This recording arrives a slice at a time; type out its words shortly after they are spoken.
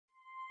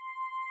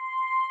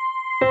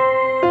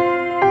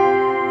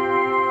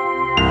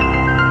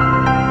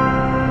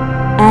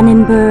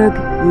Annenberg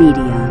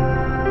Media.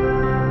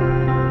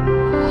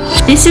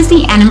 This is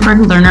the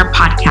Annenberg Learner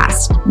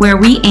Podcast, where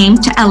we aim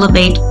to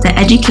elevate the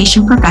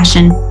education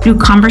profession through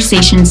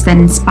conversations that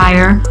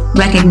inspire,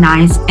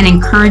 recognize, and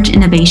encourage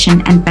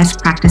innovation and best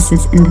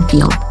practices in the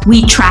field.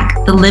 We track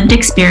the lived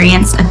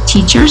experience of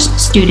teachers,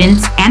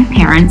 students, and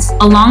parents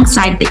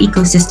alongside the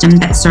ecosystem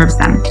that serves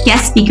them.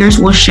 Guest speakers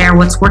will share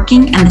what's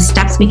working and the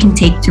steps we can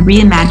take to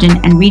reimagine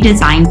and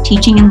redesign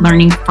teaching and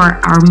learning for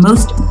our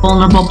most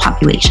vulnerable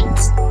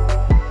populations.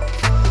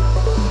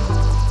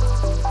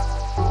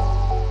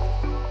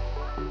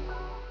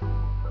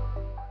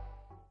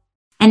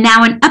 And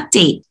now an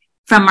update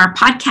from our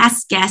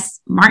podcast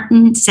guest,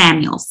 Martin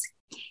Samuels.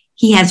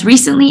 He has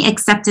recently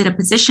accepted a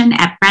position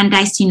at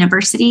Brandeis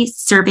University,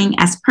 serving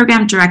as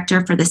Program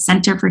Director for the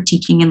Center for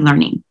Teaching and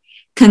Learning.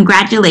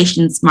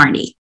 Congratulations,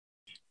 Marty.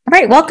 All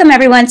right, welcome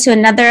everyone to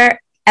another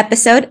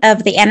episode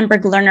of the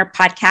Annenberg Learner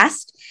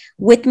Podcast.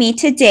 With me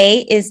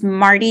today is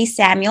Marty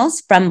Samuels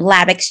from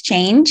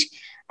LabXchange.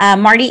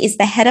 Marty is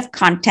the head of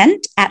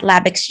content at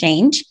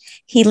LabXchange.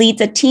 He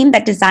leads a team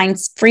that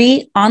designs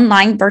free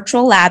online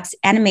virtual labs,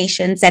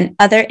 animations, and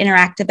other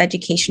interactive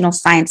educational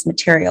science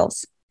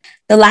materials.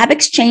 The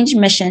LabXchange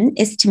mission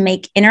is to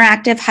make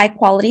interactive,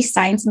 high-quality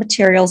science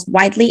materials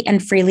widely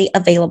and freely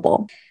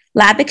available.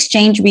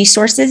 LabXchange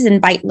resources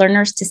invite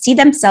learners to see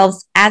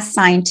themselves as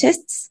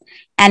scientists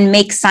and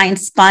make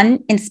science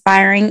fun,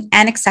 inspiring,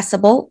 and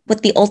accessible,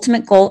 with the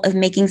ultimate goal of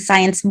making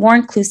science more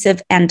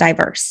inclusive and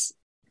diverse.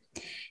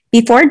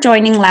 Before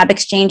joining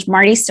LabXchange,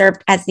 Marty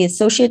served as the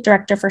Associate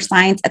Director for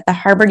Science at the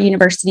Harvard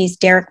University's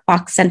Derek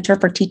Bok Center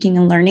for Teaching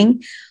and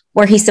Learning,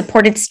 where he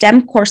supported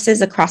STEM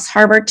courses across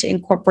Harvard to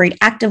incorporate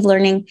active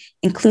learning,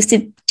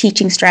 inclusive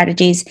teaching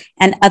strategies,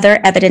 and other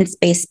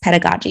evidence-based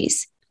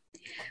pedagogies.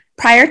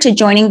 Prior to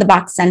joining the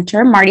Bok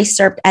Center, Marty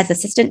served as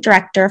Assistant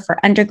Director for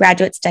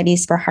Undergraduate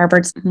Studies for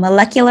Harvard's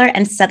Molecular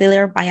and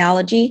Cellular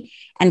Biology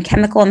and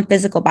Chemical and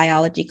Physical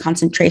Biology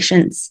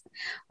concentrations,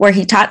 where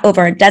he taught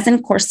over a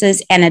dozen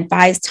courses and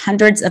advised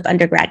hundreds of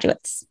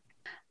undergraduates.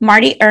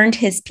 Marty earned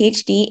his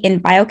PhD in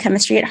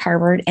biochemistry at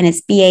Harvard and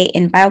his BA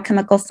in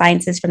biochemical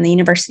sciences from the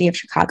University of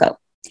Chicago.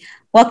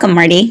 Welcome,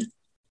 Marty.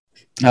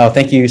 Oh,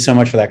 thank you so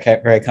much for that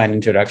very kind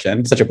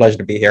introduction. Such a pleasure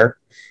to be here.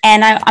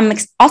 And I'm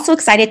also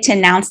excited to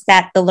announce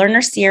that the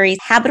learner series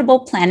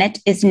Habitable Planet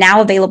is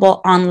now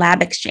available on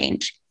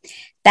LabXchange.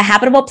 The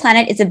Habitable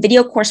Planet is a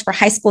video course for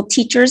high school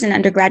teachers and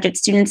undergraduate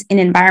students in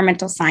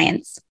environmental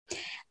science.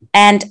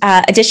 And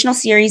additional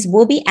series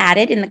will be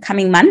added in the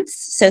coming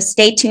months. So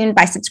stay tuned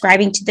by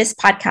subscribing to this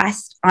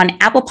podcast on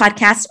Apple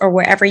Podcasts or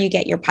wherever you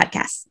get your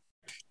podcasts.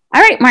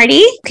 All right,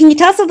 Marty, can you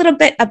tell us a little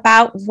bit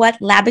about what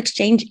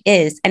LabXchange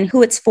is and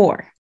who it's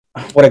for?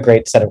 What a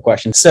great set of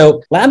questions.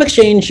 So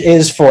LabXchange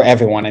is for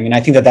everyone. I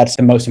think that that's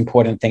the most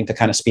important thing to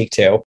kind of speak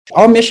to.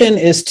 Our mission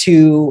is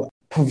to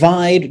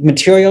provide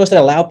materials that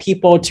allow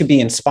people to be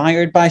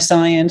inspired by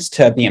science,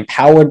 to be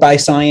empowered by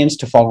science,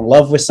 to fall in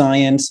love with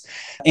science,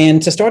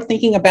 and to start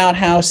thinking about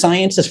how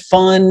science is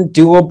fun,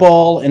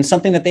 doable, and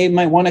something that they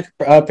might want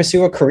to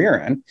pursue a career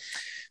in.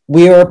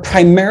 We are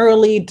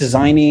primarily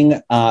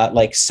designing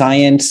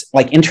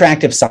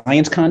interactive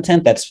science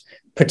content that's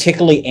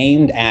particularly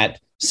aimed at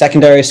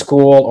secondary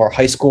school or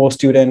high school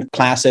student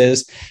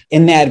classes.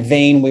 In that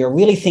vein, we are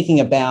really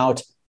thinking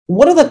about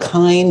what are the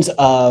kinds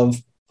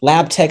of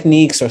lab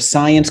techniques or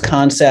science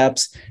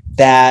concepts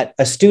that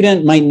a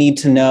student might need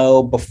to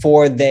know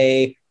before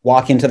they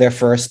walk into their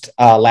first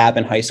lab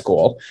in high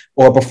school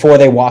or before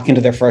they walk into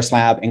their first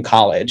lab in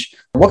college.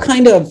 What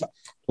kind of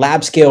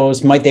lab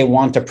skills might they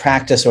want to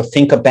practice or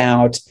think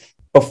about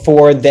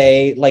before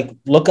they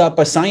look up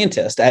a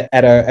scientist at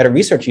a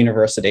research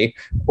university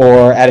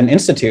or at an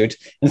institute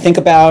and think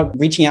about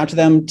reaching out to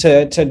them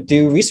to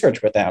do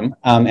research with them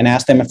and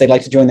ask them if they'd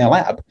like to join their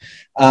lab.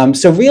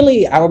 So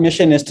really our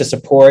mission is to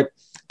support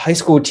high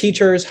school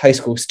teachers, high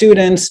school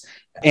students,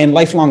 and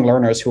lifelong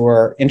learners who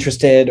are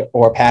interested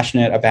or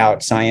passionate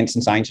about science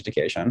and science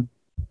education.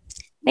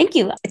 Thank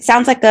you. It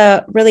sounds like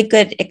a really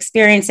good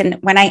experience. And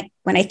when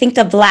I think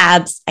of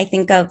labs, I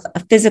think of a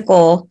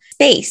physical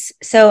space.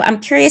 So I'm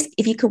curious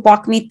if you could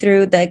walk me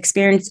through the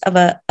experience of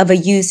a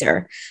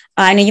user.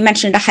 I know you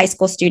mentioned a high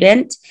school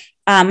student.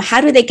 How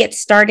do they get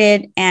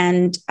started,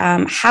 and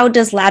how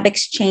does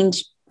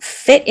LabXchange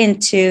fit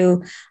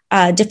into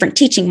different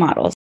teaching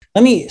models?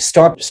 Let me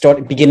start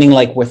beginning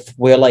with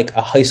where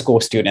a high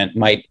school student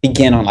might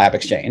begin on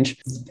LabXchange.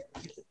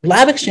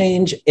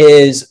 LabXchange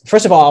is,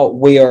 first of all,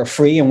 we are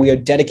free and we are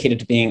dedicated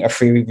to being a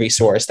free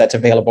resource that's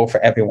available for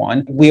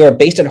everyone. We are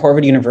based at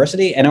Harvard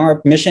University, and our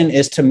mission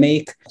is to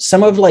make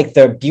some of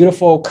the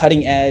beautiful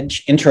cutting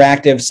edge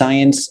interactive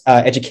science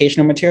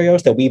educational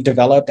materials that we've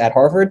developed at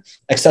Harvard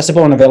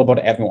accessible and available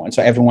to everyone.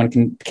 So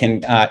everyone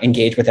can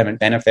engage with them and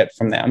benefit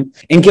from them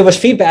and give us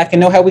feedback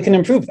and know how we can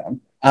improve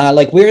them.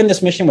 We're in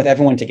this mission with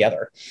everyone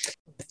together.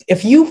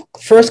 If you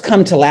first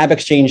come to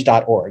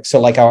labexchange.org,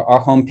 so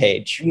our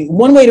homepage,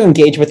 one way to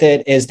engage with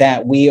it is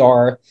that we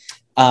are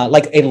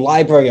like a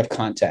library of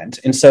content.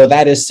 And so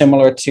that is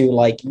similar to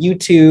like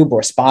YouTube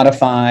or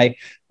Spotify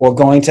or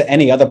going to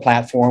any other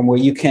platform where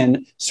you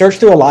can search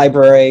through a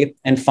library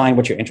and find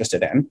what you're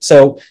interested in.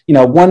 So,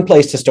 one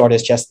place to start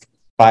is just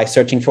by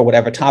searching for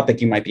whatever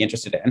topic you might be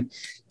interested in.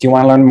 Do you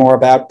want to learn more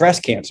about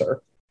breast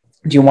cancer?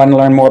 Do you want to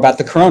learn more about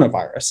the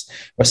coronavirus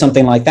or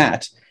something like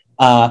that?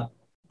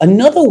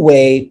 Another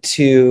way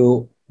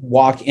to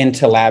walk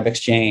into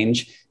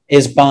LabXchange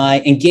is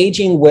by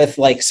engaging with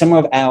like some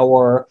of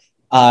our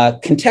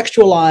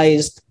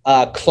contextualized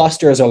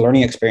clusters or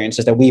learning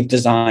experiences that we've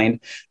designed.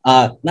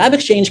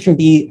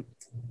 LabXchange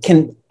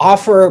can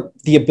offer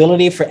the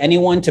ability for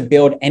anyone to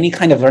build any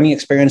kind of learning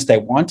experience they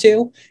want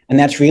to. And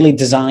that's really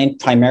designed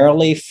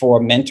primarily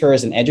for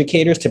mentors and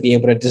educators to be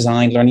able to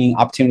design learning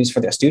opportunities for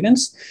their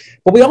students.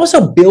 But we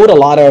also build a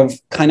lot of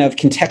kind of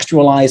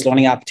contextualized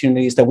learning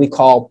opportunities that we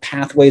call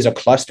pathways or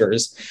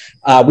clusters.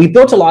 We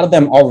built a lot of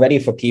them already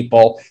for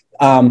people.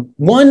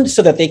 One,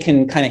 so that they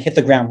can kind of hit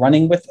the ground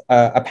running with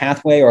a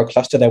pathway or a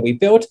cluster that we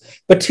built,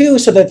 but two,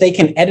 so that they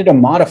can edit or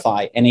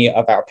modify any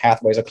of our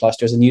pathways or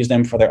clusters and use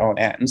them for their own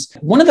ends.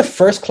 One of the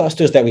first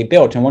clusters that we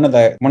built, and one of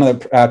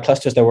the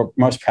clusters that we're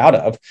most proud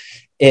of,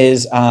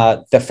 is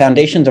the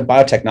Foundations of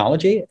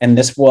Biotechnology. And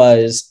this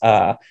was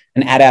an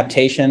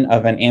adaptation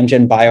of an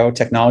Amgen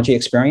biotechnology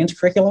experience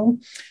curriculum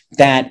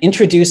that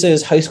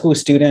introduces high school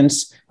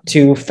students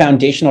to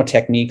foundational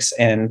techniques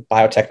in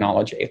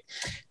biotechnology.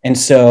 And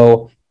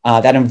so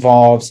that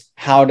involves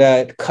how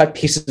to cut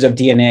pieces of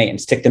DNA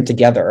and stick them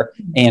together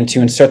and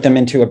to insert them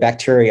into a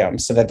bacterium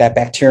so that that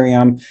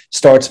bacterium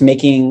starts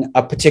making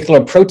a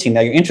particular protein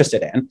that you're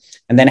interested in,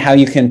 and then how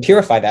you can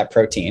purify that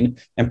protein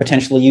and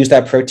potentially use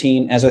that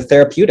protein as a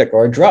therapeutic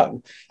or a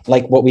drug,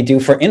 like what we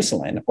do for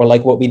insulin or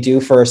like what we do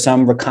for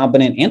some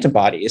recombinant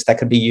antibodies that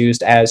could be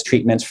used as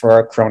treatments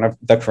for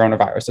the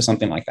coronavirus or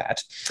something like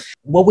that.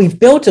 What we've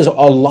built is a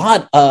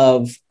lot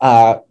of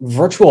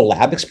virtual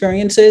lab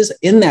experiences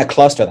in that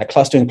cluster. That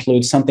cluster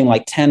includes something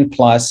like 10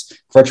 plus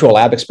virtual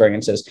lab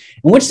experiences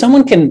in which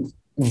someone can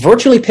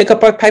virtually pick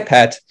up a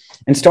pipette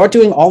and start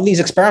doing all these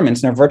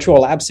experiments in a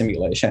virtual lab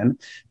simulation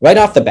right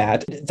off the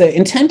bat. The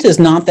intent is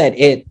not that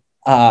it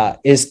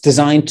is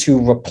designed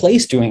to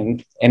replace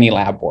doing any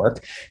lab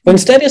work, but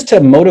instead is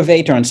to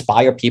motivate or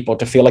inspire people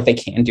to feel like they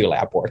can do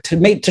lab work,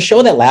 to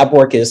show that lab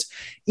work is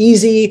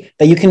easy,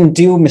 that you can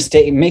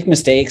make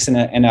mistakes in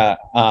a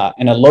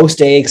low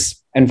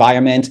stakes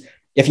environment.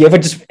 If you ever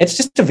it's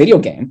just a video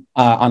game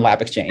on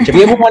LabXchange. If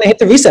you ever want to hit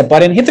the reset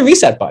button, hit the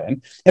reset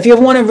button. If you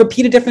ever want to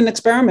repeat a different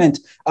experiment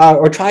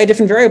or try a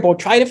different variable,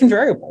 try a different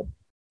variable.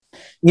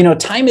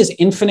 Time is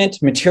infinite.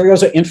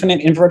 Materials are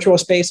infinite in virtual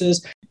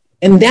spaces.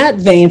 In that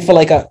vein, for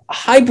like a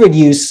hybrid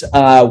use,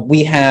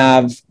 we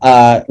have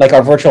like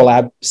our virtual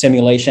lab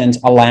simulations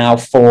allow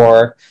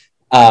for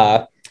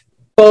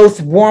both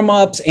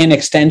warm-ups and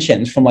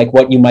extensions from like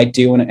what you might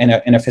do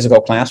in a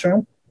physical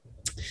classroom.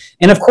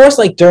 And of course,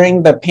 like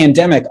during the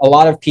pandemic, a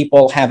lot of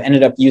people have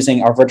ended up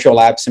using our virtual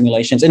lab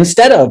simulations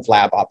instead of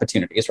lab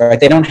opportunities, right?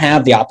 They don't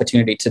have the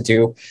opportunity to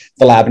do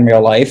the lab in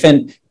real life.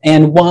 And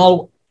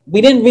while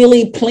we didn't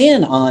really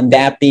plan on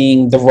that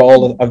being the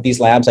role of these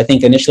labs, I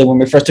think initially when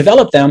we first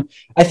developed them,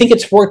 I think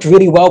it's worked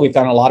really well. We've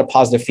gotten a lot of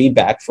positive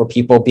feedback for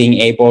people being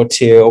able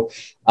to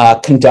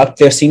conduct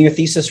their senior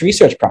thesis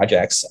research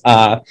projects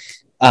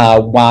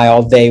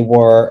while they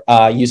were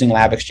using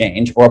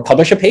LabXchange or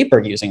publish a paper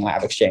using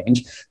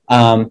LabXchange.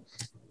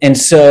 And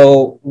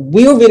so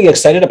we were really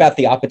excited about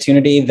the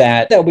opportunity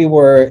that we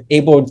were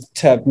able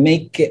to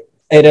make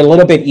it a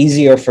little bit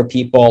easier for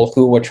people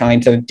who were trying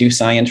to do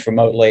science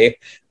remotely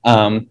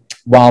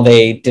while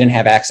they didn't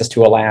have access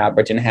to a lab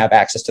or didn't have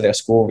access to their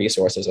school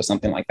resources or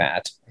something like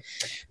that.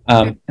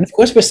 And of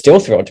course, we're still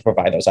thrilled to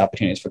provide those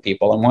opportunities for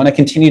people and want to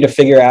continue to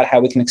figure out how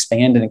we can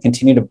expand and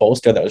continue to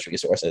bolster those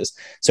resources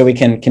so we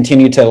can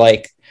continue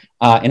to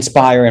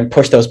inspire and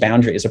push those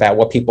boundaries about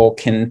what people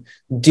can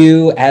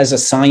do as a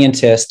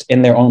scientist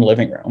in their own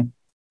living room.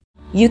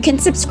 You can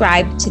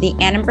subscribe to the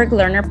Annenberg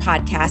Learner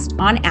podcast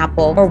on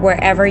Apple or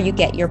wherever you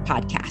get your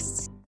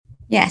podcasts.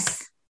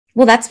 Yes.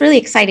 Well, that's really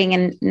exciting.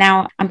 And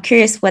now I'm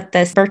curious what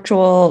the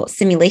virtual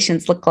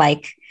simulations look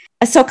like.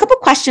 So a couple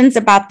questions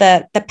about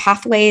the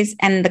pathways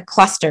and the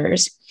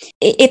clusters.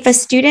 If a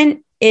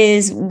student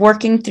is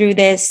working through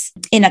this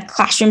in a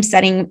classroom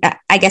setting,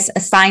 I guess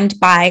assigned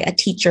by a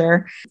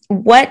teacher,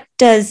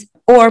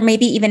 or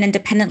maybe even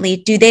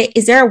independently,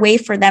 is there a way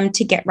for them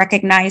to get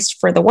recognized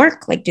for the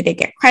work? Like, do they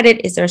get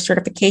credit? Is there a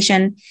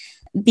certification?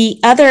 The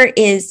other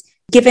is,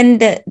 given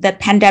the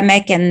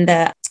pandemic and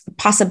the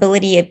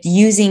possibility of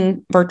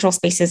using virtual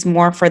spaces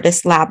more for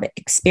this lab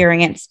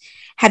experience,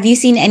 have you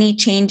seen any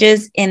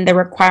changes in the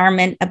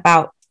requirement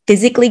about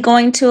physically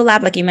going to a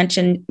lab? Like you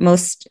mentioned,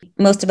 most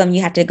of them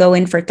you had to go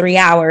in for 3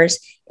 hours.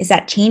 Is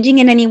that changing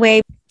in any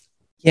way?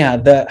 Yeah,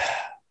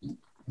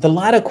 the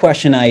latter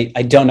question, I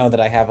don't know that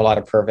I have a lot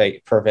of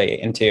purvey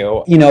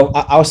into.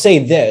 I'll say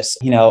this,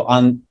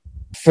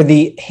 for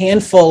the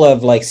handful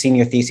of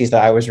senior theses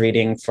that I was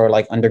reading for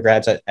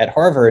undergrads at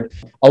Harvard,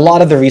 a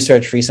lot of the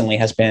research recently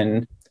has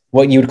been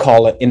what you'd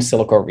call in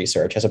silico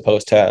research, as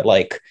opposed to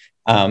like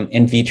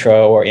in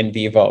vitro or in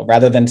vivo.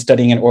 Rather than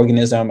studying an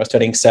organism or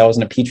studying cells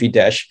in a petri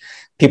dish,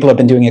 people have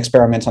been doing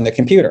experiments on their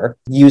computer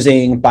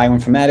using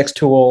bioinformatics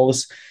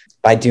tools,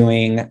 by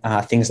doing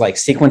things like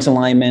sequence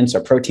alignments or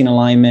protein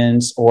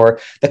alignments, or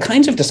the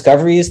kinds of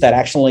discoveries that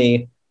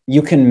actually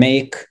you can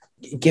make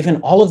given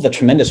all of the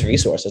tremendous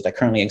resources that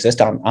currently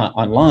exist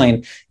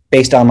online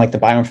based on like the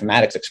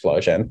bioinformatics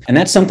explosion. And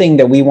that's something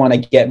that we want to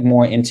get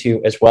more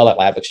into as well at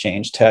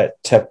LabXchange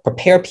to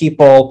prepare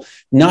people,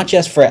 not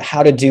just for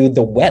how to do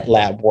the wet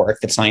lab work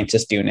that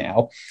scientists do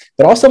now,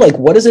 but also like,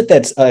 what is it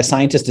that a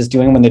scientist is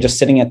doing when they're just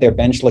sitting at their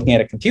bench looking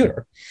at a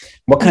computer?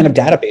 What kind of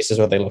databases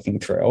are they looking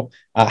through?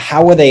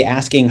 How are they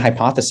asking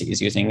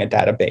hypotheses using a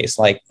database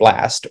like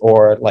BLAST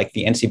or like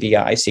the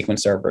NCBI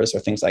sequence servers or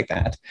things like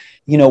that?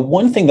 You know,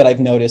 one thing that I've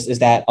noticed is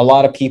that a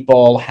lot of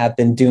people have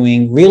been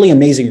doing really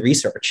amazing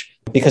research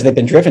because they've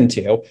been driven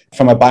to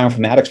from a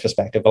bioinformatics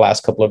perspective the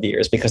last couple of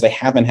years because they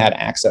haven't had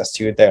access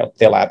to their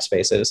lab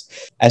spaces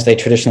as they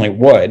traditionally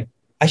would.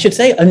 I should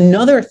say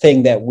another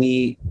thing that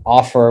we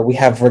offer, we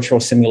have virtual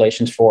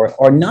simulations for,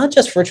 or not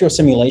just virtual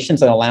simulations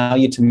that allow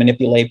you to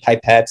manipulate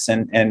pipettes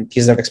and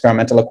pieces of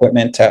experimental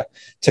equipment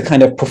to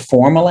kind of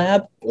perform a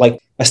lab, like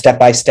a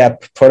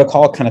step-by-step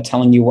protocol, kind of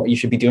telling you what you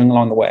should be doing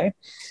along the way.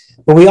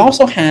 But we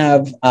also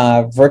have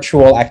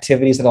virtual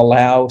activities that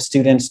allow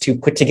students to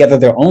put together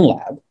their own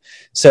lab.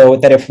 So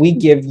that if we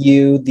give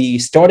you the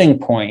starting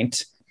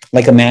point,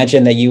 like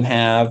imagine that you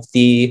have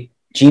the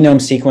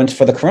genome sequence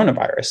for the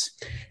coronavirus,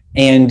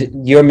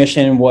 and your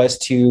mission was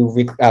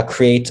to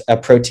create a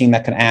protein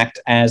that can act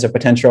as a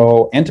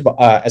potential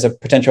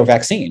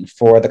vaccine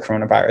for the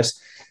coronavirus.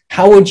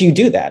 How would you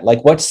do that?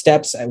 Like what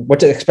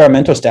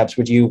experimental steps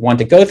would you want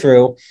to go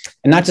through?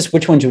 And not just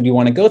which ones would you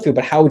want to go through,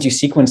 but how would you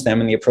sequence them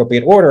in the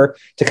appropriate order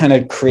to kind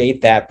of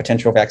create that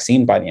potential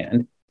vaccine by the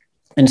end?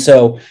 And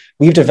so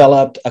we've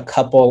developed a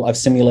couple of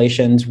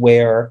simulations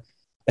where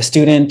a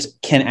student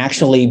can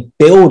actually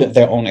build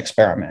their own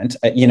experiment,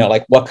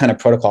 like what kind of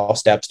protocol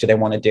steps do they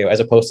want to do,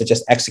 as opposed to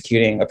just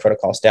executing a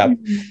protocol step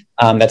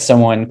that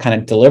someone kind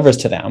of delivers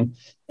to them.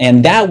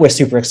 And that we're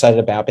super excited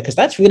about because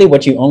that's really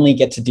what you only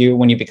get to do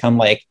when you become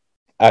like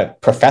a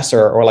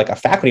professor or like a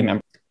faculty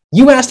member.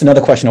 You asked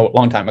another question a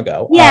long time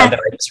ago that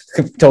I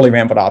just totally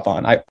rambled off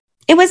on.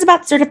 It was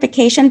about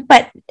certification,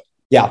 but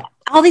yeah,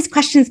 all these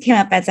questions came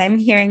up as I'm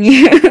hearing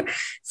you.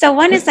 So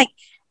one is like,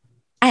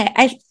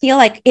 I feel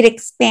like it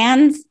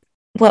expands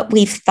what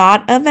we've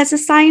thought of as a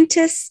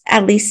scientist,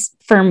 at least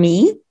for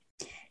me.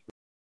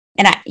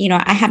 And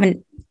I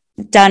haven't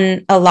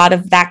done a lot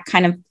of that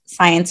kind of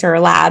science or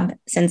lab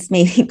since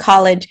maybe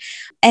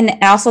college. And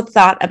I also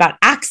thought about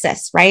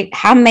access, right?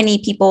 How many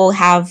people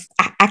have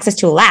access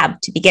to a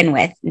lab to begin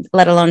with,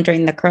 let alone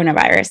during the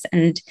coronavirus?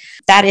 And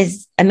that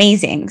is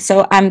amazing.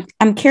 So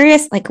I'm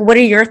curious, like, what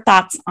are your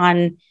thoughts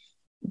on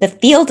the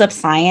field of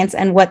science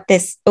and what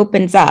this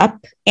opens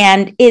up?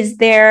 And is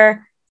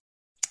there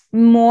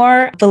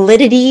more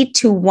validity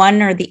to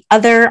one or the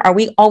other? Are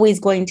we always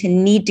going to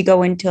need to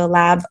go into a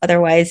lab?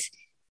 Otherwise,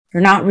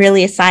 you're not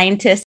really a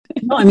scientist.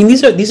 No, I mean,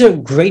 these are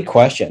great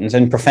questions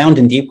and profound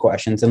and deep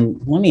questions.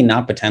 And let me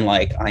not pretend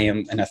like I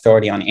am an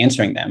authority on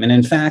answering them. And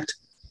in fact,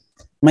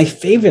 my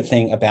favorite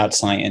thing about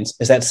science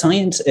is that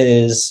science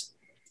is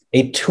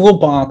a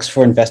toolbox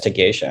for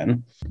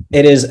investigation.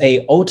 It is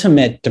an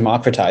ultimate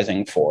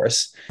democratizing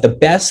force. The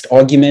best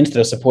arguments that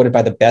are supported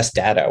by the best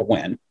data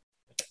win.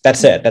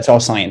 That's it. That's all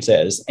science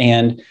is.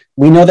 And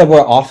we know that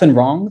we're often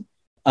wrong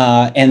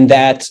and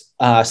that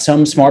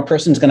some smart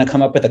person is going to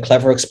come up with a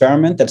clever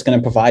experiment that's going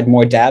to provide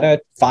more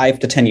data 5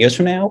 to 10 years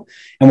from now.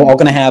 And we're all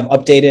going to have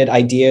updated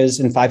ideas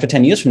in 5 to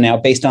 10 years from now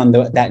based on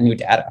that new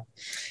data.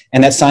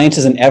 And that science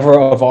is an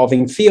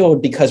ever-evolving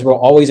field because we're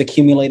always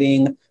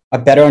accumulating a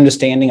better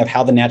understanding of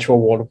how the natural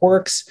world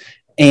works.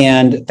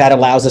 And that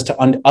allows us to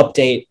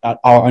update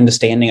our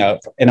understanding of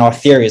and our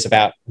theories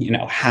about,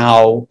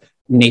 how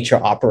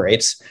nature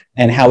operates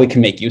and how we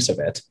can make use of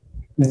it.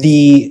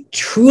 The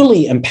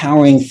truly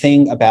empowering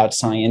thing about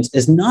science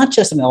is not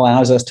just that it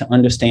allows us to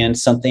understand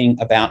something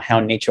about how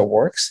nature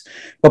works,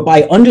 but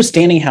by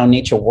understanding how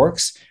nature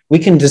works, we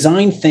can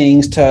design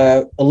things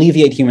to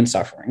alleviate human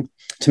suffering,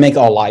 to make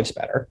our lives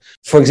better.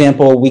 For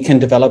example, we can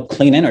develop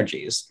clean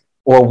energies,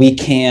 or we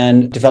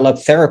can develop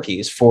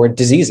therapies for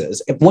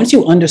diseases. Once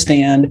you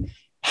understand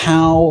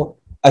how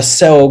a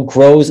cell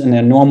grows in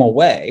a normal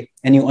way,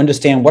 and you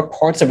understand what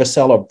parts of a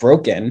cell are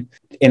broken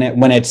in it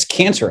when it's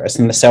cancerous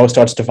and the cell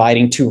starts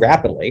dividing too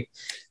rapidly,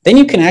 then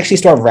you can actually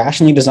start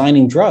rationally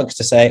designing drugs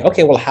to say,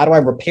 okay, well, how do I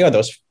repair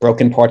those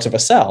broken parts of a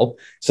cell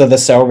so the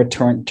cell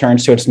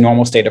returns to its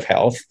normal state of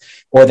health,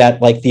 or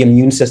that like the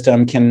immune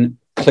system can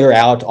clear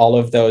out all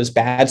of those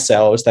bad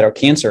cells that are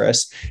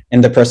cancerous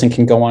and the person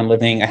can go on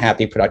living a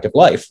happy, productive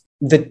life.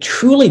 The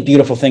truly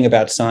beautiful thing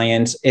about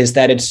science is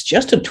that it's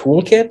just a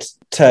toolkit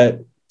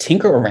to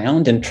tinker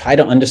around and try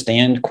to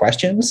understand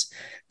questions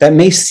that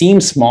may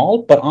seem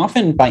small, but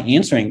often by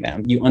answering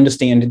them, you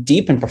understand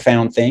deep and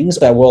profound things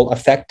that will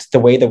affect the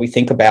way that we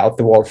think about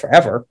the world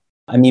forever.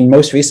 I mean,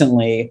 most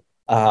recently,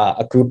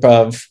 a group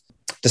of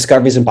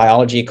discoveries in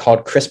biology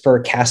called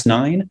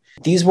CRISPR-Cas9.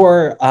 These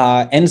were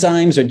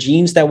enzymes or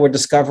genes that were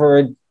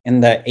discovered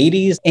in the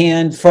 80s.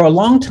 And for a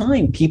long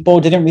time, people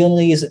didn't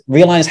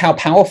realize how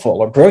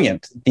powerful or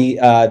brilliant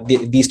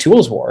these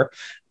tools were.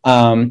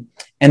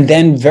 And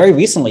then very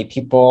recently,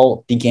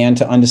 people began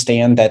to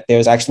understand that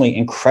there's actually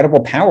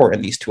incredible power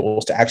in these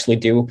tools to actually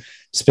do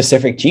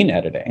specific gene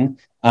editing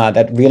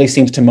that really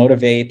seems to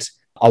motivate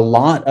a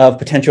lot of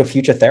potential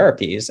future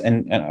therapies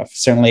and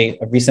certainly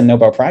recent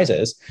Nobel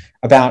Prizes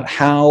about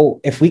how,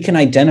 if we can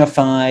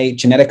identify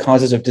genetic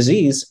causes of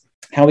disease,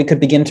 how we could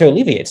begin to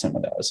alleviate some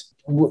of those.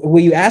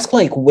 When you ask,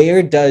 like,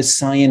 where does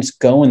science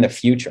go in the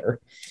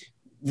future?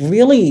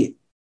 Really,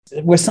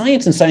 where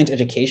science and science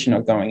education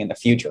are going in the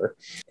future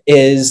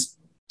is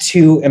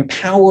to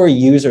empower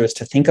users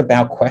to think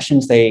about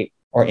questions they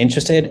are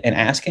interested in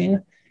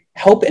asking,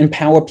 help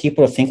empower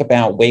people to think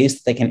about ways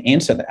that they can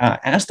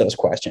ask those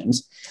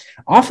questions.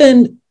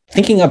 Often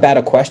thinking about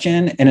a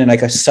question and in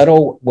like a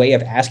subtle way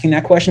of asking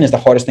that question is the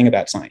hardest thing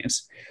about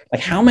science.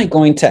 Like, how am I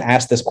going to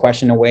ask this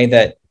question in a way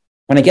that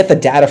when I get the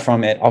data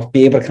from it, I'll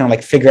be able to kind of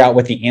like figure out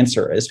what the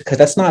answer is, because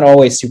that's not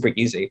always super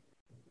easy.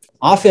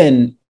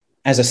 Often,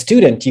 as a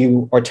student,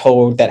 you are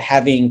told that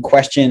having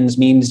questions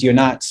means you're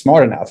not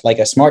smart enough, like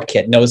a smart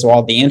kid knows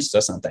all the answers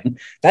or something.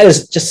 That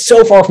is just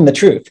so far from the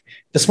truth.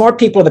 The smart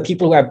people are the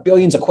people who have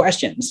billions of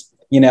questions,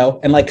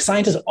 and like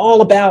science is all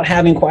about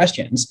having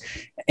questions.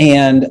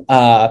 And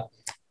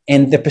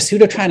the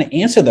pursuit of trying to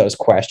answer those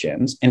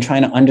questions and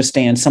trying to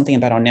understand something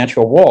about our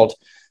natural world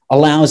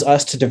allows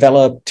us to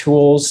develop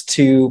tools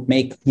to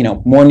make,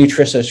 more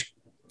nutritious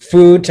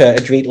food to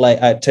treat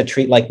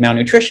like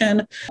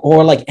malnutrition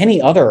or like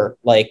any other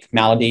like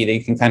malady that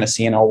you can kind of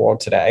see in our world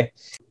today.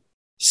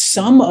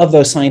 Some of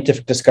those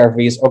scientific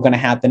discoveries are going to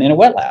happen in a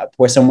wet lab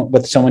where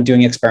someone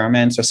doing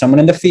experiments, or someone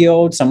in the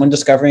field, someone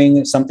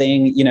discovering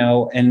something,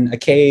 in a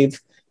cave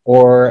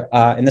or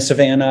in the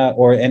savannah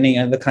or any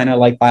other kind of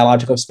like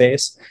biological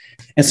space.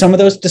 And some of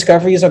those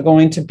discoveries are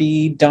going to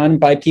be done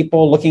by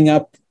people looking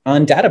up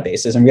on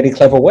databases in really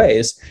clever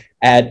ways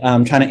at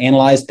trying to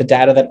analyze the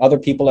data that other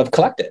people have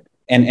collected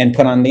and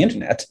put on the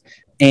internet.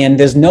 And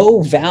there's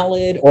no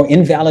valid or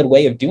invalid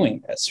way of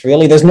doing this.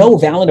 Really, there's no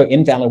valid or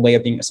invalid way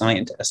of being a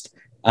scientist.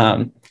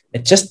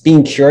 It's just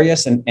being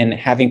curious and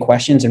having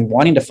questions and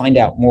wanting to find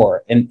out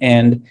more.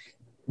 And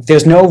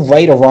there's no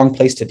right or wrong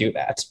place to do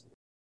that.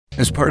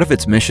 As part of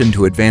its mission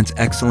to advance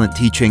excellent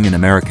teaching in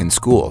American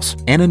schools,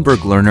 Annenberg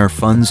Lerner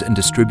funds and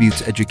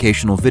distributes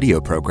educational video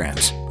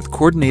programs with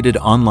coordinated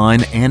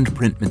online and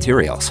print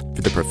materials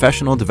for the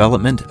professional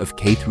development of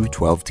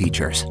K-12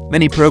 teachers.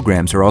 Many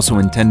programs are also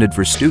intended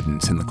for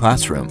students in the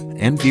classroom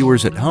and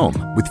viewers at home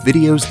with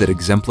videos that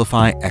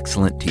exemplify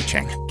excellent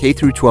teaching.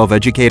 K-12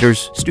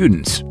 educators,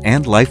 students,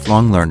 and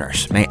lifelong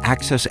learners may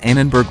access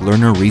Annenberg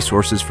Lerner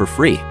resources for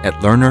free at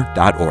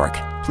lerner.org.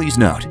 Please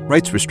note,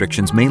 rights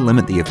restrictions may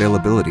limit the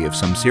availability of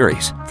some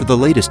series. For the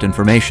latest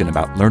information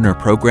about Lerner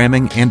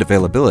programming and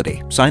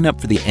availability, sign up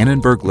for the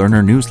Annenberg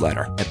Lerner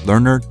newsletter at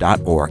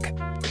lerner.org.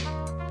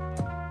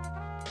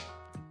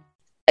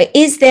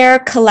 Is there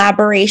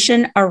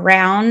collaboration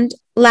around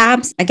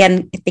labs?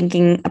 Again,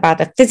 thinking about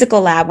the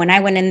physical lab, when I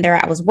went in there,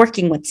 I was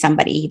working with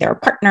somebody, either a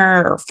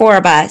partner or four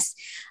of us.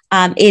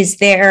 Is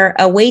there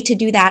a way to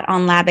do that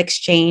on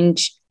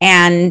LabXchange?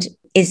 And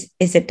is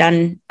it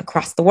done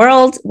across the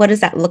world? What does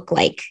that look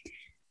like?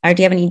 Or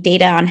do you have any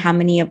data on how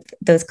many of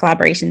those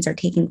collaborations are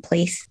taking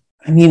place?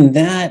 I mean,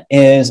 that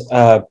is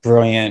a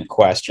brilliant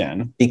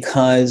question,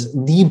 because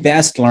the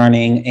best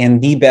learning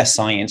and the best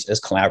science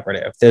is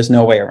collaborative. There's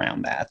no way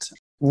around that.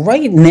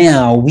 Right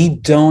now, we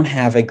don't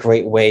have a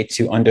great way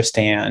to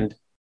understand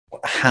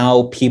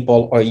how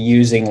people are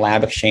using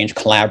LabXchange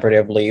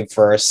collaboratively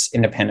versus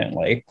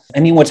independently.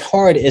 I mean, what's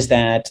hard is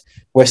that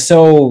we're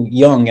so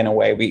young in a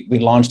way. We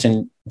launched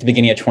in the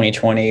beginning of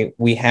 2020.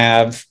 We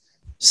have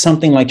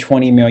something like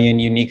 20 million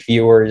unique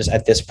viewers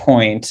at this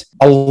point.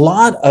 A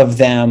lot of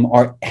them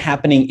are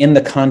happening in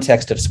the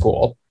context of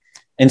school.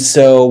 And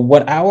so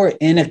what our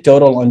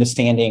anecdotal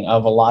understanding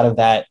of a lot of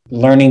that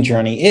learning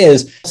journey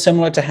is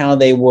similar to how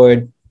they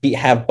would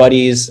have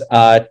buddies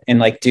and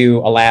like do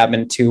a lab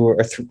in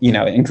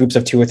in groups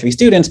of 2 or 3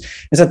 students,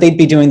 is that they'd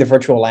be doing the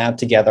virtual lab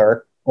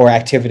together or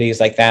activities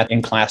like that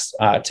in class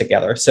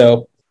together.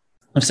 So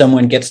if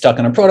someone gets stuck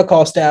on a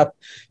protocol step,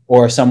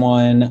 or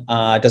someone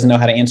doesn't know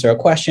how to answer a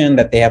question,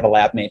 that they have a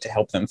lab mate to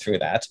help them through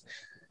that.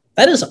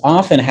 That is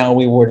often how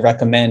we would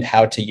recommend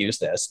how to use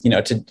this,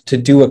 to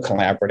do it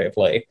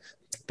collaboratively.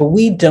 But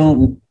we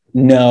don't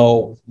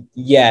know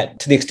yet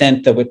to the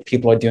extent that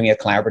people are doing it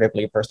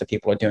collaboratively versus the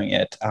people are doing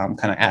it kind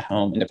of at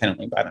home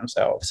independently by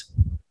themselves.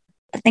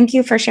 Thank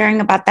you for sharing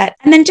about that.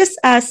 And then just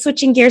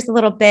switching gears a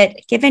little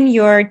bit, given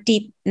your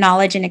deep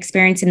knowledge and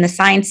experience in the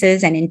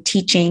sciences and in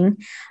teaching,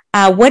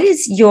 what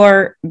is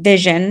your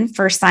vision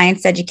for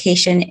science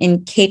education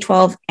in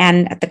K-12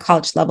 and at the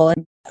college level?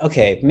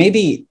 Okay,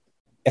 maybe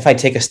if I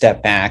take a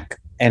step back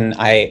and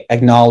I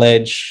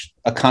acknowledge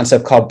a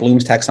concept called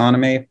Bloom's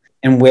taxonomy,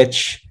 in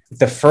which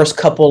the first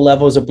couple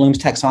levels of Bloom's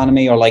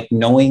taxonomy are like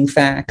knowing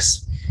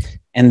facts.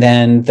 And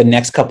then the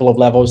next couple of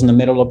levels in the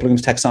middle of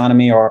Bloom's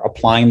taxonomy are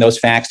applying those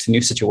facts to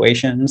new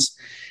situations.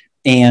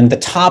 And the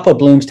top of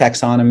Bloom's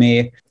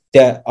taxonomy,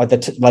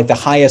 the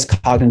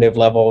highest cognitive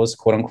levels,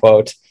 quote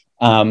unquote,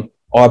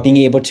 are being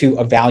able to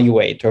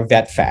evaluate or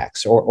vet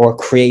facts or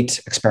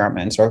create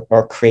experiments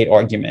or create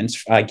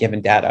arguments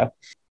given data.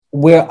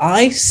 Where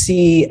I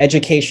see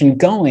education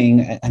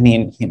going, I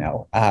mean,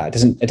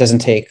 it doesn't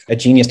take a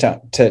genius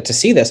to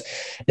see this,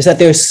 is that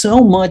there's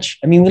so much.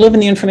 I mean, we live in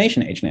the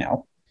information age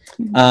now.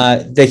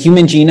 The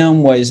human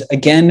genome was,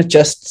 again,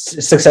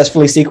 just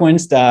successfully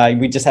sequenced.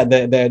 We just had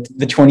the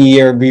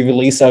 20-year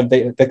re-release of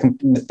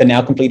the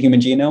now complete human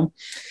genome.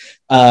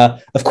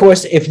 Of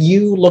course, if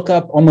you look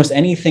up almost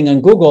anything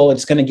on Google,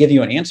 it's going to give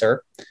you an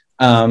answer,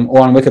 or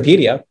on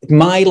Wikipedia.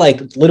 My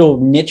little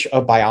niche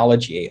of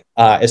biology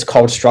is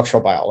called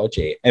structural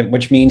biology, and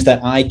which means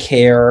that I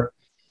care,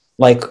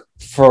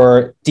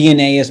 for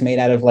DNA is made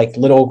out of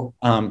little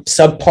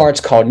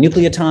subparts called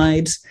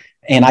nucleotides.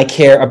 And I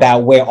care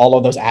about where all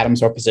of those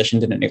atoms are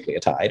positioned in a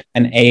nucleotide,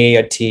 an A,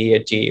 a T,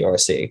 a G, or a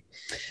C.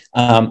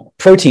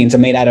 Proteins are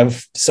made out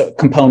of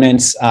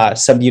components,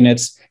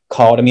 subunits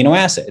called amino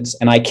acids.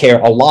 And I care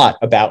a lot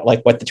about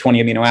what the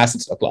 20 amino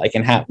acids look like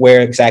and where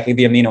exactly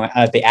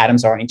the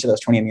atoms are in each of those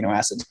 20 amino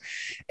acids.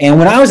 And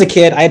when I was a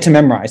kid, I had to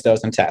memorize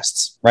those in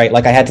tests, right?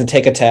 I had to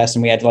take a test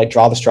and we had to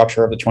draw the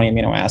structure of the 20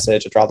 amino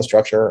acids or draw the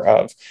structure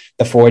of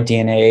the 4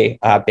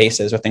 DNA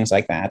bases or things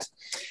like that.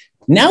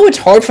 Now it's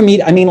hard for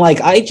me.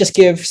 I just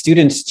give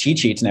students cheat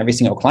sheets in every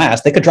single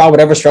class. They could draw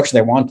whatever structure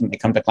they want when they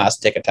come to class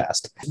to take a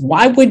test.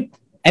 Why would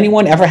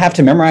anyone ever have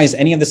to memorize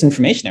any of this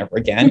information ever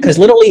again? Because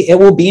literally it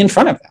will be in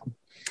front of them.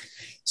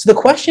 So the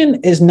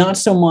question is not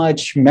so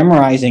much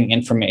memorizing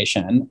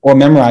information or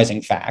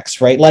memorizing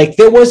facts, right?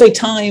 There was a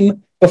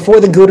time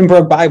before the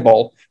Gutenberg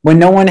Bible when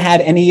no one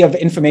had any of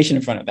the information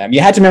in front of them.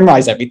 You had to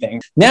memorize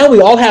everything. Now we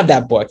all have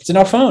that book. It's in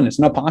our phone. It's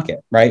in our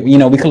pocket, right? We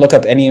can look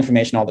up any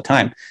information all the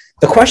time.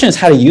 The question is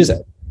how to use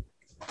it.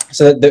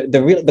 So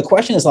the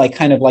question is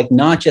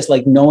not just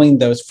knowing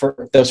those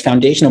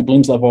foundational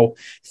Bloom's level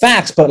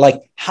facts,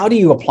 but how do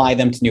you apply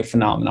them to new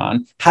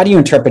phenomenon? How do you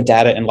interpret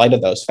data in light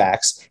of those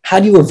facts? How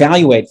do you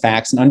evaluate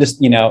facts and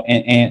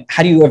and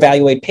how do you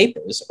evaluate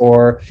papers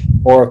or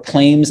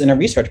claims in a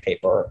research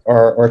paper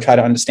or try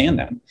to understand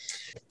them?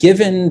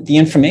 Given the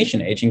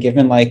information age and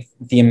given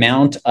the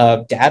amount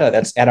of data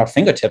that's at our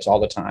fingertips all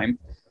the time,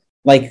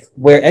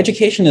 where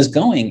education is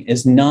going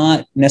is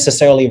not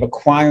necessarily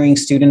requiring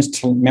students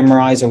to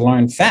memorize or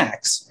learn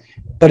facts,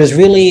 but is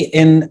really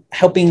in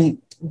helping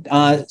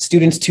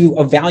students to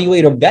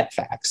evaluate or vet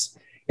facts.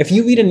 If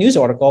you read a news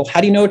article, how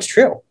do you know it's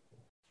true?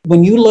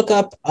 When you look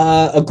up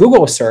a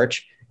Google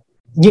search,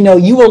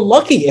 you are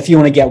lucky if you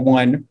only get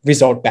one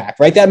result back,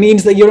 right? That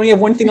means that you only have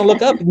one thing to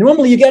look up.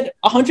 Normally you get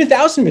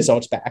 100,000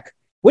 results back.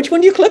 Which one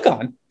do you click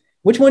on?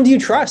 Which one do you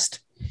trust?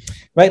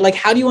 Right?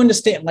 How do you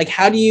understand,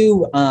 how do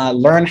you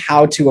learn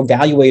how to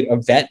evaluate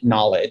or vet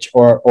knowledge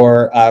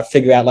or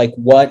figure out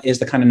what is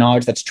the kind of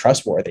knowledge that's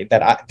trustworthy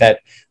that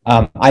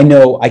I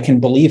know I can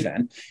believe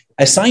in?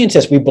 As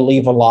scientists, we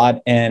believe a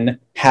lot in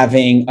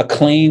having a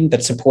claim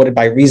that's supported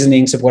by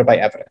reasoning, supported by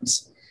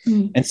evidence.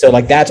 And so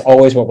that's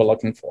always what we're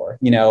looking for.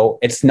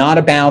 It's not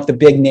about the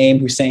big name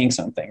who's saying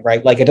something,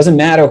 right? It doesn't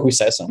matter who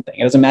says something.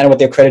 It doesn't matter what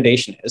their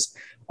accreditation is.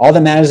 All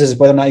that matters is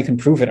whether or not you can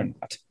prove it or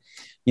not.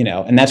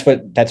 And that's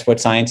what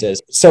science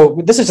is.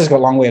 So this is just a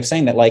long way of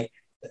saying that,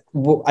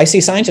 I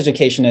see science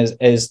education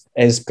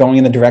as going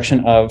in the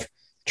direction of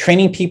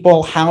training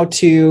people how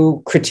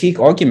to critique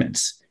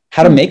arguments,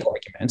 how to make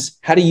arguments,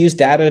 how to use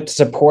data to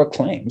support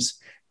claims,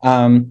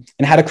 and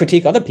how to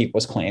critique other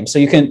people's claims.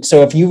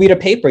 So if you read a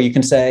paper, you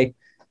can say,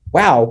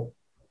 wow,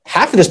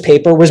 half of this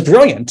paper was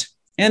brilliant.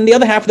 And the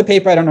other half of the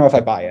paper, I don't know if I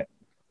buy it.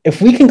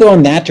 If we can go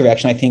in that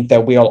direction, I think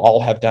that we'll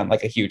all have done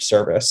a huge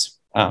service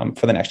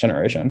for the next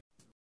generation.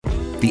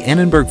 The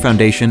Annenberg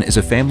Foundation is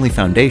a family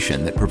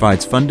foundation that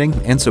provides funding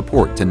and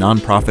support to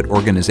nonprofit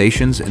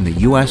organizations in the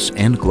U.S.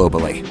 and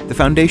globally. The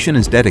foundation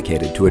is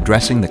dedicated to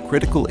addressing the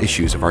critical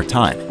issues of our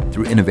time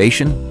through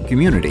innovation,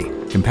 community,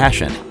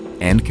 compassion,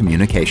 and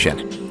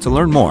communication. To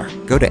learn more,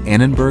 go to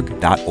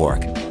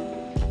annenberg.org.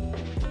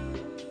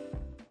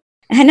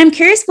 And I'm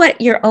curious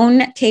what your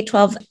own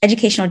K-12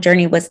 educational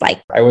journey was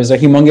like. I was a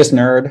humongous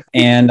nerd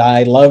and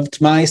I loved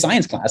my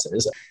science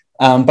classes,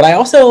 but I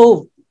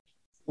also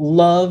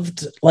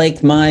loved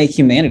my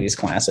humanities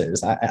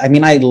classes.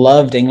 I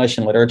loved English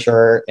and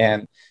literature,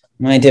 and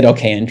I did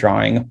okay in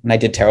drawing and I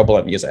did terrible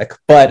at music,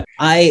 but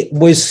I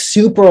was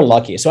super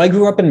lucky. So I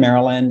grew up in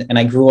Maryland and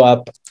I grew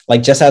up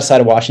just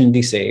outside of Washington,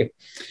 D.C.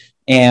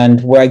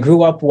 And where I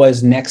grew up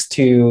was next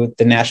to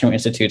the National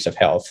Institutes of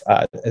Health,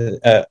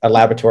 a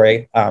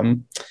laboratory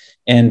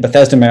in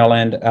Bethesda,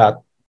 Maryland.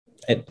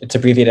 It's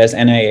abbreviated as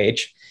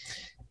NIH.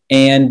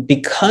 And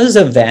because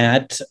of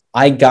that,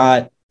 I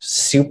got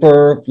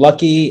super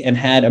lucky and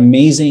had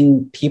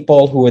amazing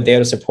people who were there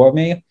to support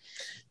me.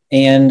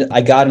 And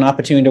I got an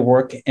opportunity to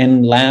work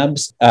in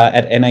labs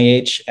at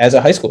NIH as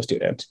a high school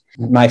student.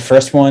 My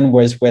first one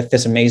was with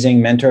this amazing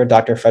mentor,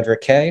 Dr.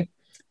 Frederick Kay,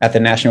 at the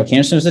National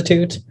Cancer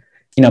Institute.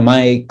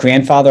 My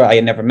grandfather, I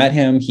had never met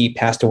him. He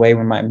passed away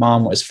when my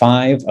mom was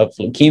 5 of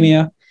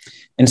leukemia.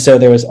 And so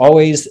there was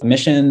always a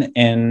mission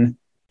and,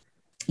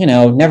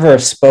 never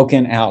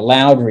spoken out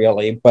loud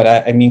really, but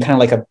kind of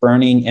like a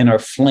burning inner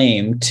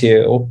flame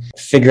to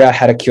figure out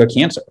how to cure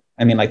cancer.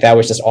 That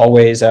was just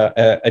always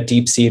a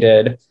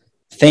deep-seated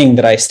thing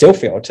that I still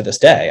feel to this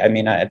day.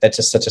 That's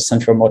just such a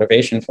central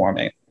motivation for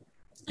me,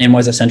 and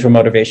was a central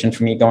motivation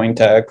for me going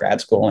to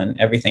grad school and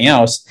everything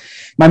else.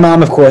 My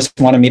mom, of course,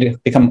 wanted me to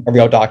become a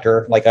real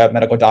doctor, like a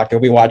medical doctor.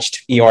 We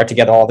watched ER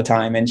together all the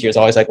time, and she was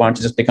always like, why don't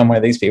you just become one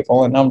of these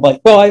people? And I'm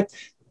like, well, I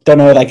don't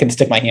know that I could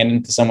stick my hand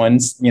into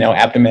someone's,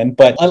 abdomen,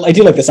 but I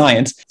do like the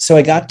science. So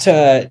I got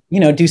to,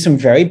 do some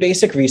very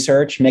basic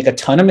research, make a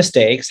ton of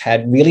mistakes,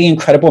 had really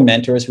incredible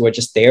mentors who were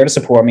just there to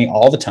support me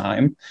all the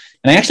time.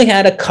 And I actually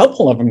had a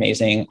couple of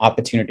amazing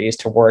opportunities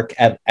to work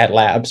at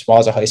labs while I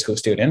was a high school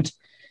student.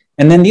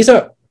 And then these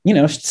are,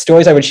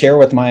 stories I would share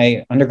with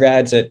my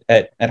undergrads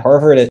at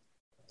Harvard.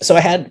 So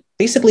I had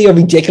basically a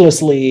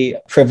ridiculously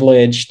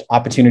privileged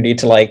opportunity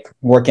to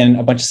work in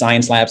a bunch of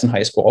science labs in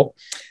high school.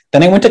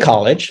 Then I went to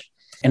college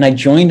and I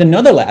joined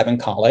another lab in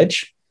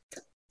college,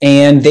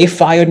 and they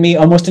fired me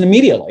almost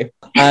immediately.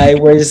 I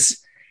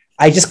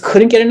just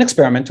couldn't get an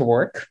experiment to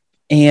work,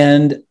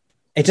 and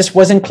it just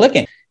wasn't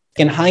clicking.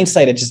 In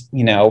hindsight, it just,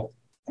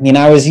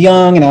 I was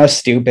young and I was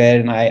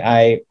stupid, and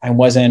I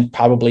wasn't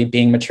probably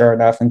being mature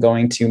enough and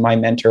going to my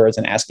mentors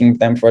and asking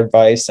them for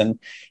advice and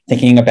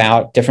thinking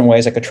about different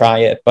ways I could try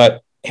it.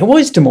 But it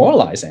was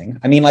demoralizing.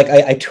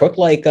 I took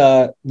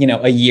a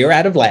year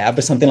out of lab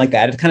or something like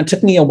that. It kind of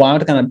took me a while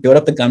to kind of build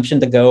up the gumption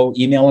to go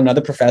email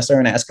another professor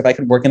and ask if I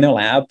could work in their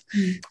lab.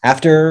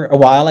 After a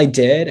while I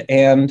did,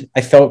 and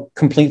I felt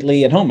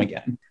completely at home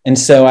again. And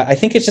so I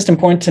think it's just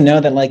important to know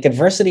that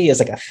adversity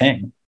is a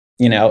thing.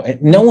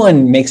 No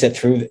one makes it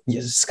through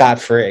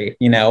scot-free.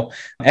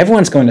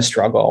 Everyone's going to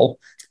struggle.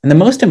 And the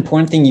most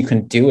important thing you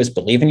can do is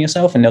believe in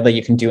yourself and know that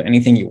you can do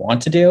anything you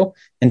want to do,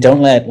 and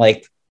don't let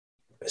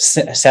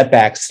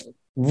setbacks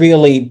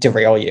really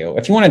derail you.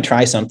 If you want to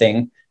try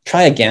something,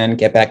 try again,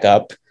 get back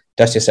up,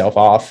 dust yourself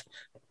off.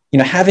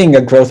 Having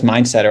a growth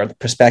mindset or the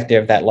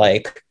perspective that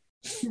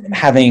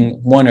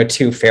having 1 or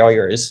 2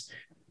 failures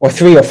or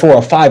 3 or 4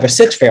 or 5 or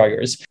 6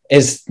 failures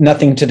is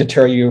nothing to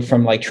deter you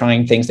from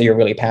trying things that you're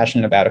really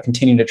passionate about, or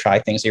continue to try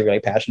things that you're really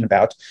passionate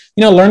about.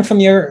 Learn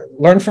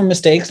from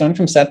mistakes, learn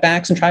from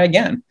setbacks, and try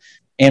again.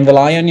 And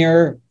rely on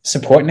your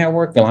support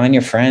network, rely on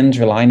your friends,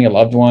 rely on your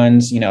loved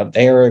ones.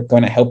 They're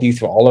going to help you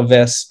through all of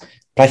this.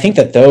 But I think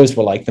that those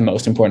were the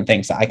most important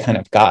things that I kind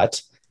of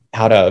got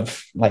out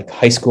of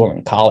high school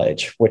and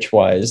college, which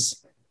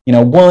was,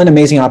 1,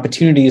 amazing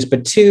opportunities,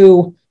 but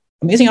 2,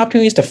 amazing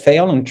opportunities to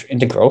fail and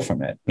to grow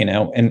from it,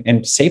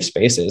 and safe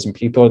spaces and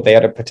people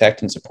there to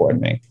protect and support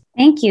me.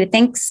 Thank you.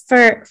 Thanks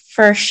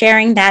for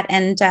sharing that.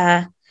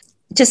 And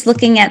just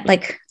looking at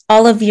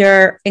all of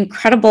your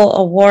incredible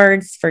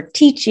awards for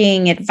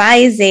teaching,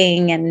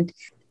 advising, and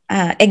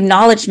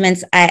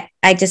acknowledgments,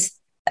 I just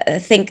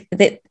think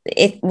that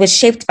it was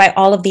shaped by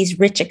all of these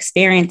rich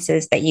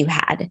experiences that you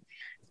had.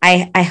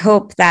 I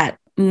hope that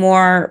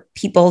more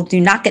people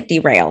do not get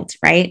derailed,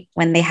 right,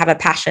 when they have a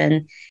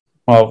passion.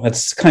 Well,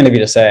 that's kind of you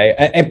to say.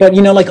 But,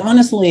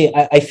 honestly,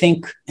 I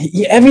think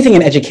everything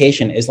in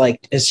education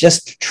is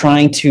just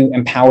trying to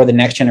empower the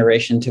next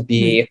generation to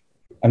be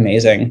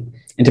amazing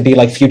and to be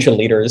future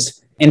leaders.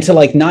 And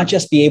to not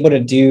just be able to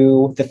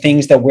do the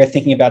things that we're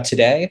thinking about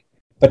today,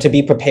 but to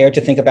be prepared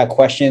to think about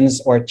questions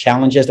or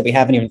challenges that we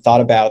haven't even thought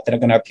about that are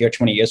going to appear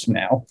 20 years from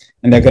now,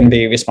 and they're going to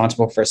be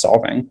responsible for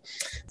solving.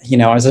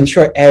 As I'm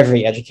sure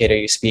every educator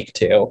you speak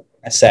to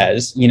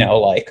says,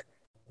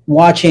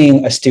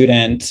 watching a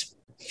student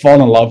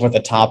fall in love with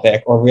a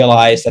topic or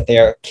realize that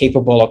they're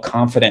capable or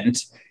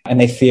confident and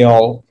they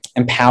feel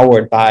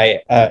empowered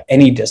by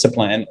any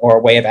discipline or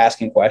way of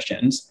asking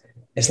questions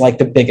is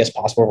the biggest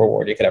possible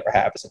reward you could ever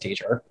have as a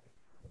teacher.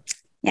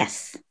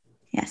 Yes.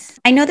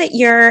 I know that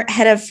you're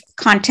head of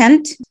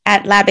content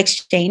at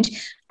LabXchange.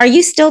 Are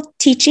you still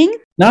teaching?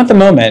 Not at the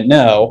moment,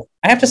 no.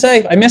 I have to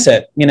say, I miss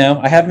it.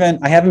 I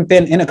haven't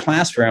been in a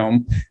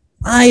classroom.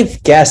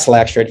 I've guest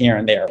lectured here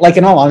and there.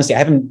 In all honesty, I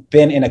haven't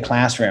been in a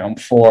classroom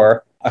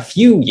for a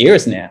few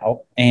years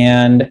now,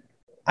 and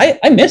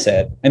I miss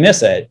it.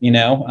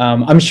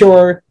 I'm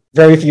sure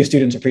very few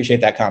students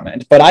appreciate that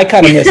comment, but I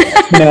kind of miss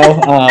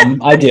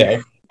it. I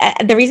do.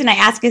 The reason I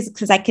ask is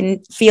because I can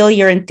feel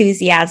your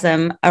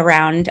enthusiasm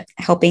around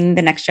helping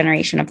the next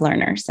generation of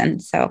learners. And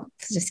so I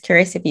was just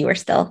curious if you were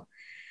still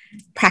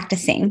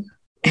practicing.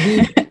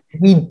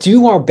 We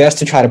do our best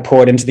to try to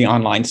pour it into the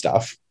online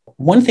stuff.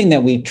 One thing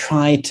that we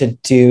try to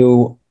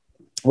do,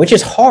 which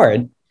is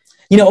hard,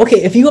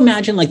 if you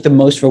imagine the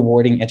most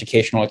rewarding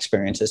educational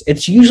experiences,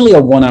 it's usually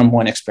a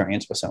one-on-one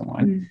experience with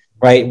someone,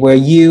 right? Where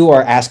you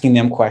are asking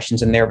them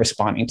questions and they're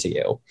responding to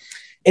you.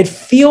 It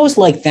feels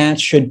like that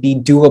should be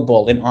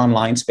doable in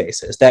online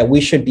spaces, that we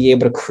should be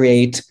able to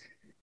create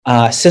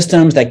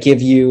systems that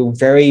give you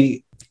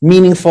very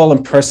meaningful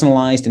and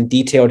personalized and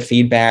detailed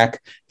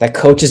feedback that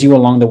coaches you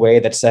along the way,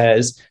 that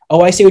says,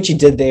 oh, I see what you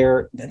did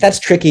there. That's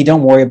tricky.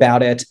 Don't worry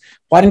about it.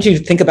 Why don't you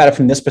think about it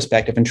from this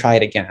perspective and try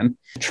it again?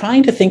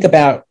 Trying to think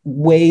about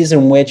ways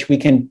in which we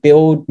can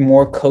build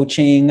more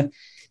coaching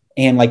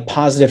and like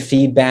positive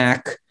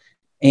feedback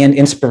and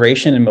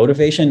inspiration and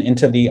motivation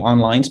into the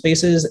online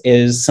spaces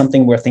is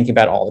something we're thinking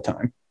about all the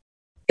time.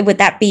 Would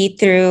that be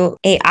through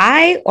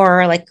AI,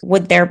 or like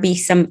would there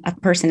be a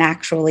person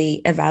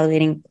actually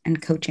evaluating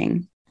and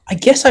coaching? I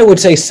guess I would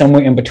say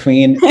somewhere in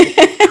between.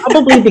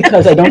 Probably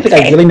because I don't think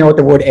I really know what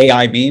the word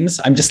AI means.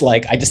 I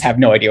just have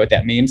no idea what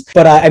that means.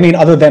 But I mean,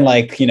 other than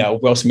like,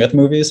 Will Smith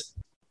movies,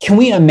 can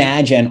we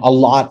imagine a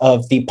lot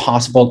of the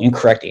possible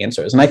incorrect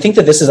answers? And I think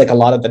that this is like a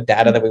lot of the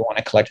data that we want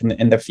to collect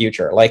in the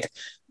future. Like,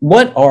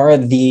 what are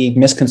the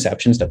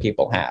misconceptions that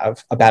people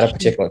have about a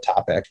particular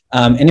topic?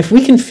 And if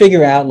we can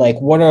figure out like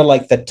what are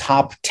like the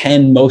top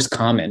 10 most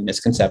common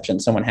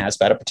misconceptions someone has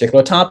about a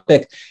particular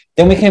topic,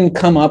 then we can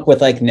come up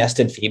with like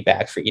nested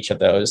feedback for each of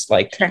those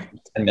like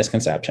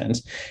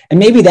misconceptions. And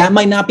maybe that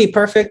might not be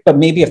perfect, but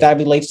maybe if that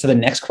relates to the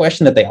next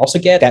question that they also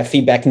get, that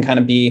feedback can kind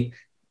of be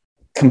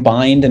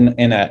combined in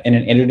an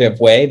iterative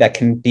way that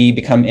can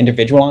become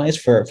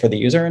individualized for the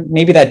user. And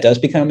maybe that does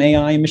become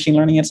AI and machine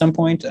learning at some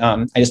point.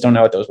 I just don't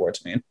know what those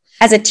words mean.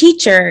 As a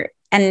teacher,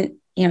 and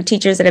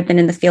teachers that have been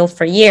in the field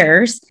for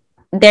years,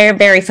 they're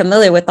very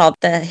familiar with all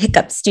the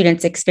hiccups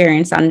students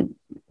experience on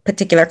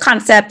particular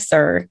concepts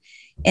or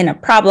in a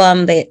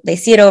problem. They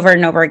see it over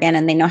and over again,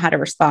 and they know how to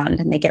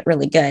respond, and they get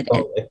really good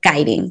at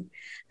guiding.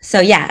 So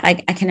yeah, I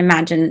can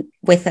imagine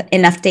with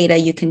enough data,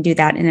 you can do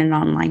that in an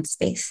online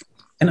space.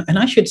 And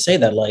I should say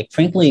that, like,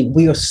 frankly,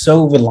 we are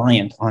so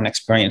reliant on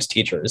experienced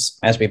teachers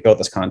as we build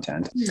this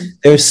content.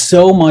 There's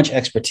so much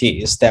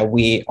expertise that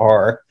we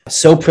are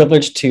so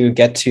privileged to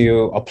get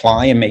to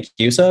apply and make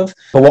use of,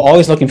 but we're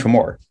always looking for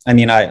more. I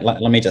mean, let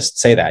me just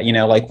say that,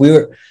 like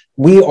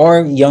we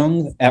are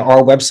young.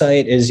 Our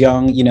website is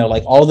young,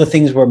 like all the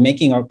things we're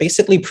making are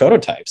basically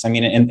prototypes. I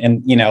mean,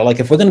 and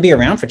like if we're going to be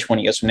around for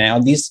 20 years from now,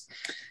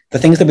 the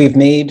things that we've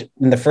made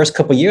in the first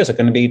couple of years are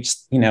going to be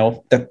just,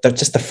 they're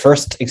just the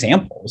first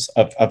examples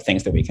of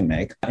things that we can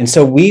make. And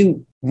so we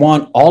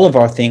want all of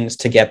our things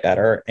to get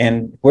better.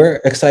 And we're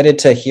excited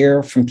to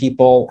hear from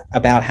people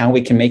about how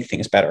we can make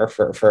things better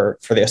for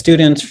their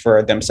students,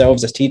 for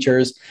themselves as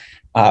teachers,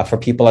 for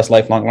people as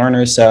lifelong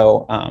learners.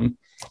 So,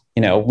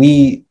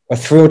 we are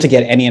thrilled to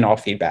get any and all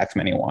feedback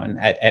from anyone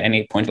at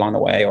any point along the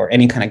way, or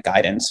any kind of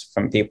guidance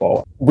from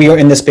people. We are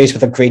in this space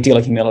with a great deal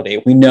of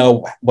humility. We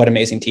know what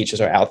amazing teachers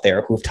are out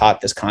there who've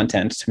taught this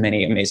content to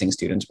many amazing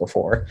students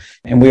before.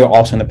 And we are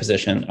also in the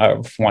position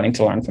of wanting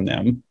to learn from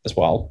them as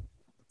well.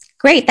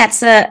 Great.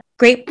 That's a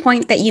great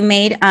point that you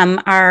made.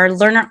 Our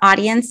learner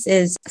audience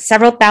is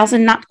several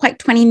thousand, not quite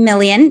 20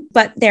 million,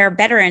 but they're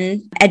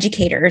veteran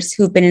educators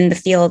who've been in the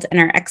field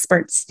and are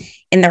experts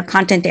in their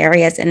content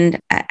areas. And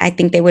I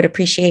think they would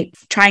appreciate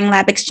trying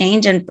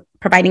LabXchange and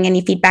providing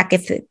any feedback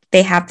if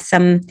they have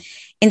some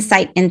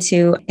insight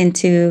into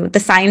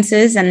the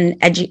sciences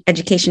and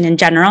education in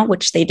general,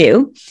 which they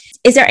do.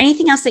 Is there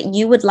anything else that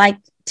you would like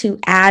to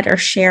add or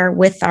share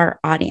with our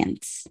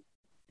audience?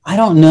 I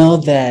don't know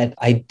that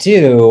I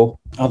do,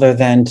 other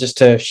than just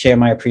to share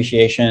my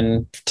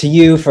appreciation to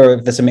you for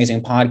this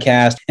amazing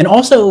podcast, and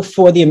also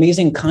for the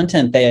amazing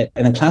content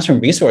and the classroom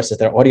resources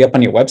that are already up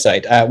on your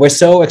website. We're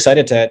so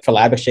excited for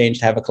LabXchange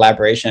to have a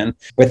collaboration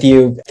with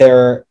you.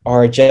 There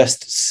are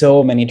just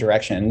so many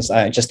directions.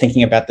 Just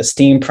thinking about the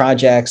STEAM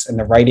projects and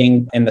the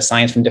writing and the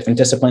science from different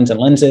disciplines and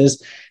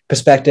lenses,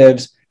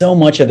 perspectives. So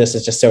much of this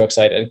is just so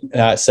excited.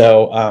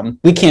 So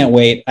we can't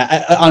wait.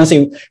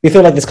 Honestly, we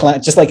feel like this,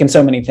 just like in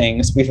so many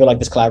things, we feel like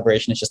this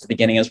collaboration is just the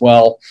beginning as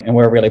well. And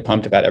we're really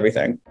pumped about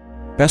everything.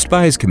 Best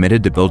Buy is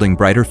committed to building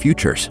brighter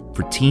futures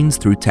for teens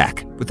through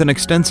tech. With an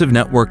extensive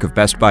network of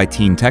Best Buy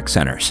Teen Tech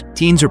Centers,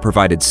 teens are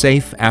provided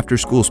safe,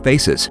 after-school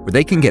spaces where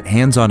they can get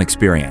hands-on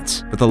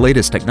experience with the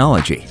latest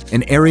technology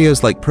in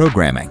areas like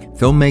programming,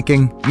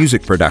 filmmaking,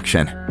 music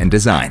production, and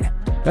design.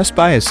 Best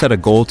Buy has set a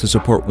goal to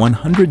support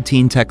 100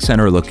 Teen Tech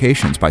Center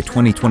locations by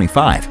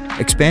 2025,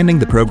 expanding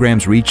the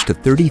program's reach to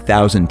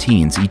 30,000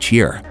 teens each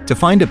year. To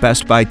find a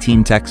Best Buy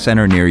Teen Tech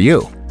Center near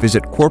you,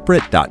 visit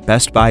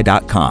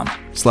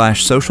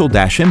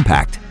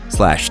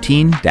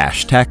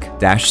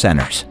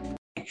corporate.bestbuy.com/social-impact/teen-tech-centers.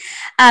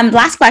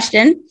 Last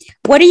question.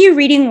 What are you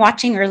reading,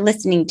 watching, or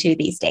listening to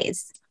these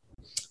days?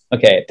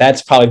 Okay,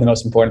 that's probably the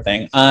most important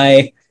thing.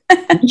 I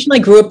mentioned I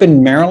grew up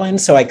in Maryland,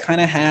 so I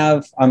kind of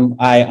have, I'm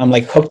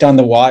like hooked on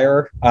The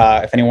Wire,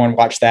 if anyone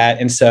watched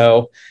that. And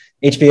so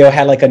HBO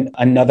had like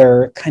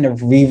another kind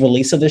of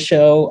re-release of the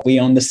show, We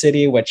Own the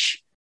City,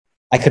 which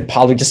I could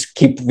probably just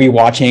keep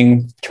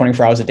rewatching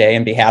 24 hours a day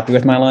and be happy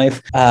with my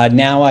life.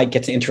 Now I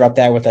get to interrupt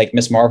that with like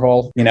Miss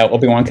Marvel,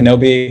 Obi-Wan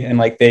Kenobi, and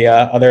like the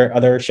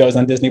other shows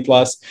on Disney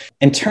Plus.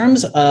 In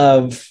terms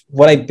of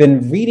what I've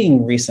been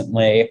reading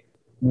recently,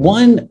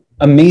 one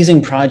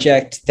amazing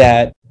project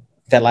that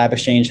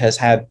LabXchange has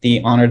had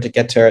the honor to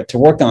get to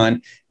work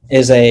on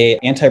is a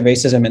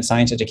anti-racism and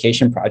science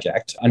education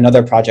project,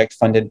 another project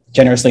funded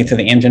generously through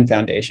the Amgen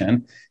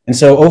Foundation. And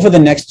so over the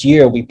next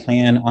year, we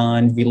plan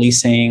on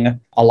releasing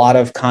a lot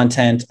of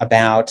content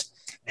about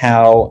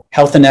how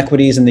health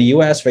inequities in the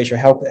US, racial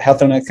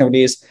health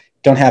inequities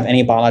don't have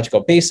any biological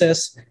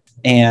basis,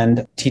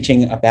 and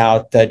teaching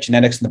about the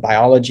genetics and the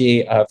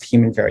biology of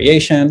human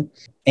variation,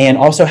 and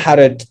also how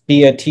to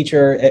be a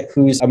teacher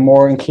who's a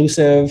more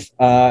inclusive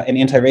and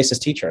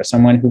anti-racist teacher,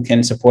 someone who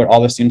can support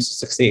all the students to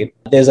succeed.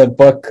 There's a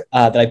book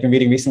that I've been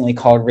reading recently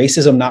called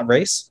Racism, Not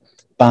Race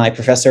by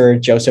Professor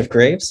Joseph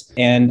Graves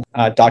and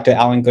Dr.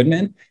 Alan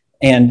Goodman.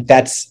 And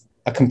that's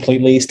a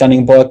completely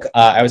stunning book.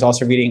 I was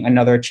also reading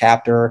another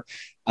chapter,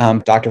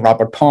 Dr.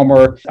 Robert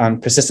Palmer, on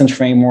persistence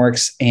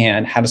frameworks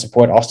and how to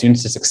support all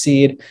students to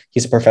succeed.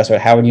 He's a professor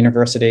at Howard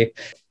University.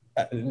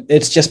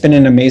 It's just been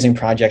an amazing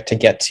project to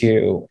get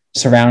to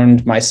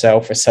surround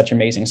myself with such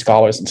amazing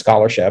scholars and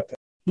scholarship.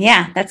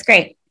 Yeah, that's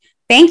great.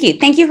 Thank you.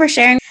 Thank you for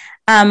sharing.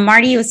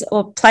 Marty, it was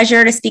a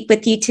pleasure to speak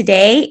with you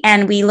today,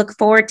 and we look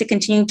forward to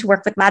continuing to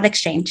work with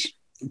LabXchange.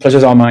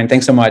 Pleasure's all mine.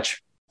 Thanks so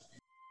much.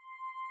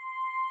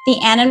 The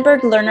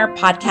Annenberg Learner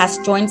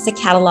podcast joins the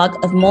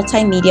catalog of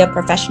multimedia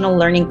professional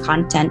learning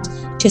content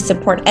to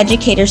support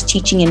educators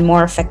teaching in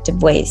more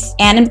effective ways.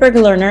 Annenberg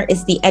Learner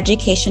is the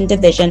education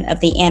division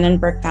of the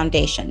Annenberg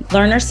Foundation.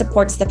 Learner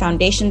supports the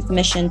Foundation's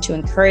mission to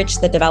encourage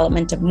the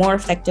development of more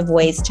effective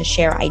ways to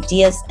share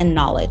ideas and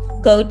knowledge.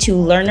 Go to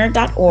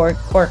learner.org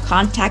or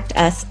contact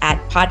us at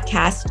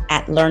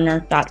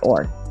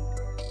podcast@learner.org.